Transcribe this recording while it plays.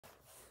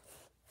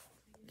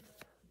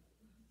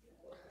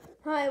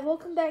Hi,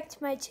 welcome back to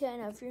my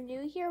channel. If you're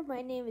new here,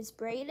 my name is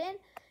Brayden,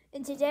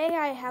 and today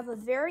I have a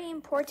very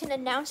important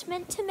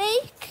announcement to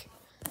make.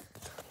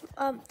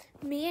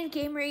 Me and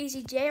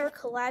GamerEasyJ are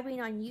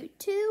collabing on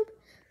YouTube.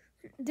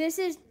 This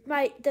is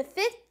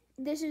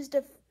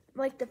the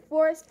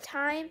fourth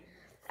time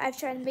I've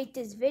tried to make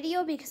this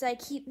video because I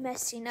keep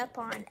messing up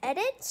on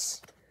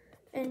edits,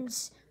 and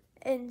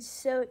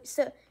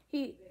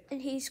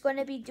he's going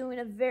to be doing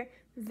a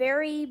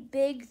very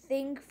big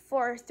thing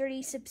for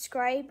 30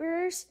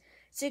 subscribers.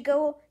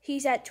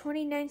 He's at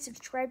 29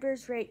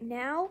 subscribers right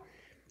now,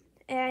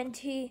 and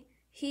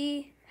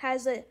he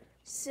has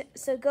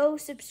so go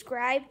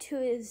subscribe to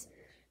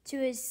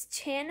his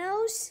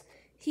channels.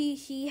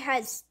 He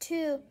has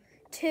two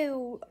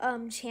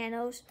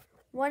channels.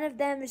 One of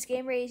them is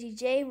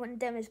GamerEasyJ, one of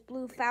them is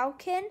Blue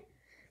Falcon,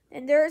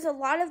 and there's a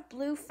lot of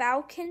Blue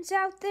Falcons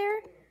out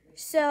there.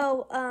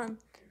 So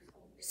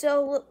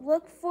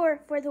look for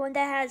the one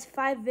that has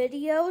 5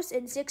 videos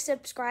and 6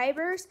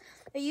 subscribers.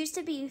 There used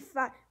to be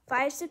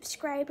 5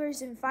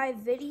 subscribers and 5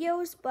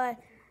 videos, but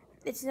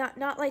it's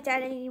not like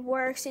that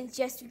anymore since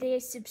yesterday I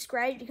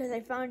subscribed because I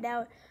found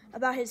out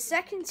about his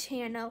second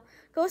channel.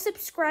 Go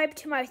subscribe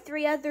to my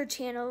 3 other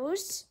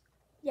channels.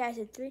 Yeah, is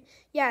it 3?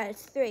 Yeah,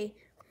 it's 3.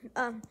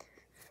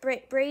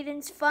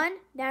 Brayden's Fun,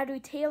 Natalie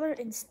Taylor,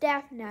 and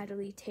Staff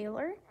Natalie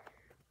Taylor.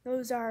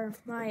 Those are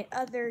my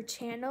other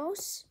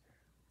channels,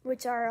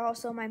 which are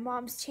also my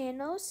mom's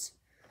channels.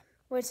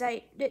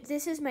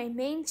 This is my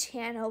main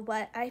channel,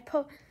 but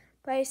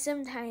I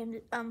sometimes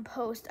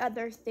post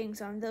other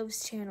things on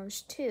those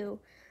channels too.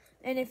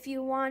 And if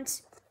you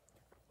want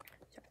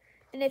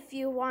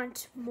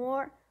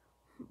more,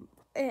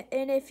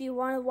 and if you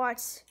want to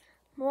watch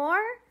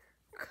more,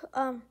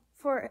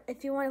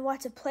 if you want to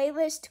watch a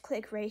playlist,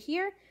 click right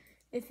here.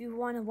 If you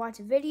want to watch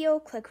a video,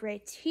 click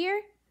right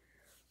here.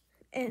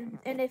 And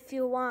if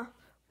you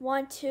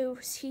want to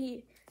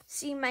see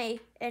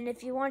and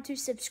if you want to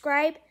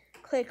subscribe,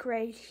 click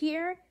right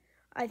here.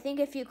 I think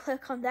if you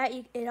click on that,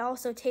 it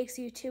also takes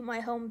you to my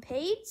home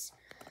page.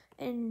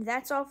 And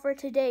that's all for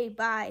today.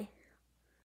 Bye.